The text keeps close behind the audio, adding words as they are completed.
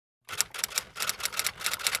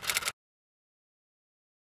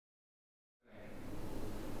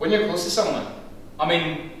When you're close to someone, I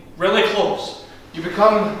mean, really close. you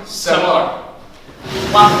become similar.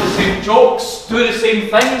 Laugh the same jokes, do the same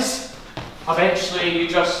things. Eventually you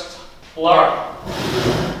just blur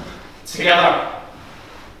together.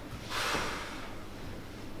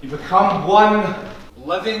 You become one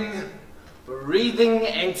living, breathing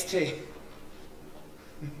entity.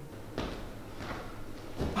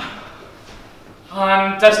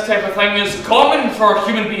 And this type of thing is common for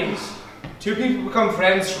human beings. Two people become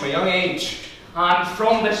friends from a young age. And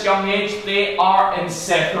from this young age, they are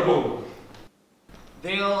inseparable.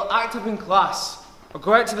 They'll act up in class, or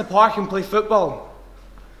go out to the park and play football.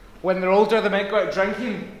 When they're older, they might go out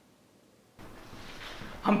drinking.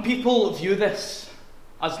 And people view this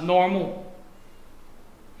as normal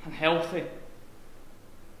and healthy.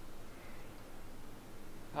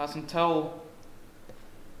 As until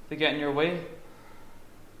they get in your way.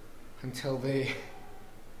 Until they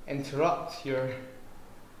interrupt your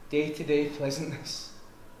day-to-day pleasantness.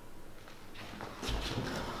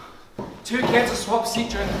 Two kids will swap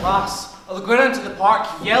seats during class, or they'll go down to the park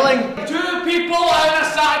yelling. Two people on a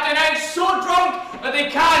Saturday night so drunk that they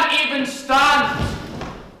can't even stand.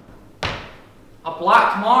 A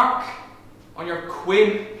black mark on your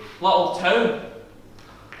quaint little town.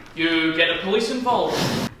 You get the police involved,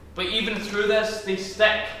 but even through this, they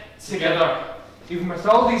stick together. Even with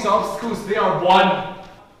all these obstacles, they are one.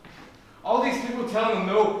 All these people telling them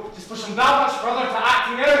no just push them that much further to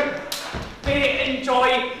acting out. They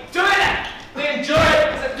enjoy doing it. They enjoy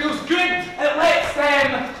it because it feels good. It lets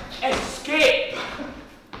them escape.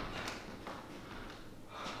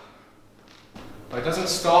 But it doesn't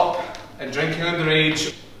stop in drinking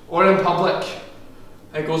underage or in public.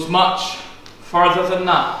 It goes much further than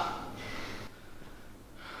that.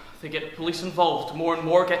 They get the police involved more and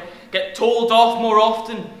more, get told off more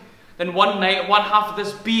often. Then one night, one half of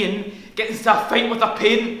this being gets into a fight with a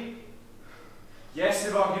parent. Yes,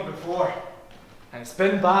 they've argued before, and it's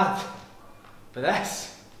been bad. But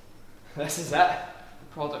this is it. The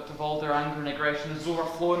product of all their anger and aggression is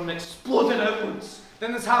overflowing and exploding outwards.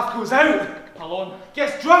 Then this half goes out, Alone.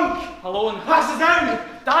 gets drunk, Alone. passes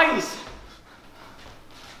out, Dies.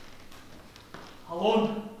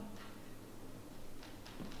 Alone.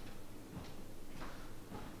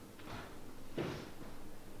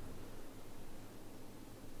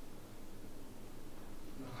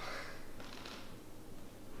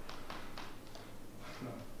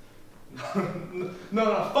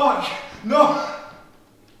 No, fuck! No!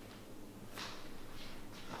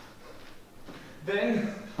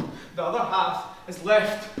 Then, the other half is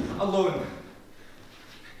left alone.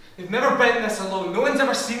 They've never been this alone. No one's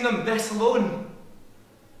ever seen them this alone.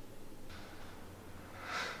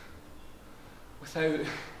 Without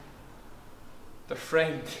their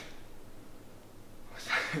friend.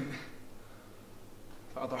 Without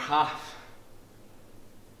the other half.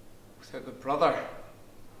 Without the brother.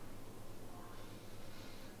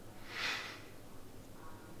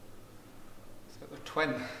 Without their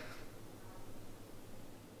twin.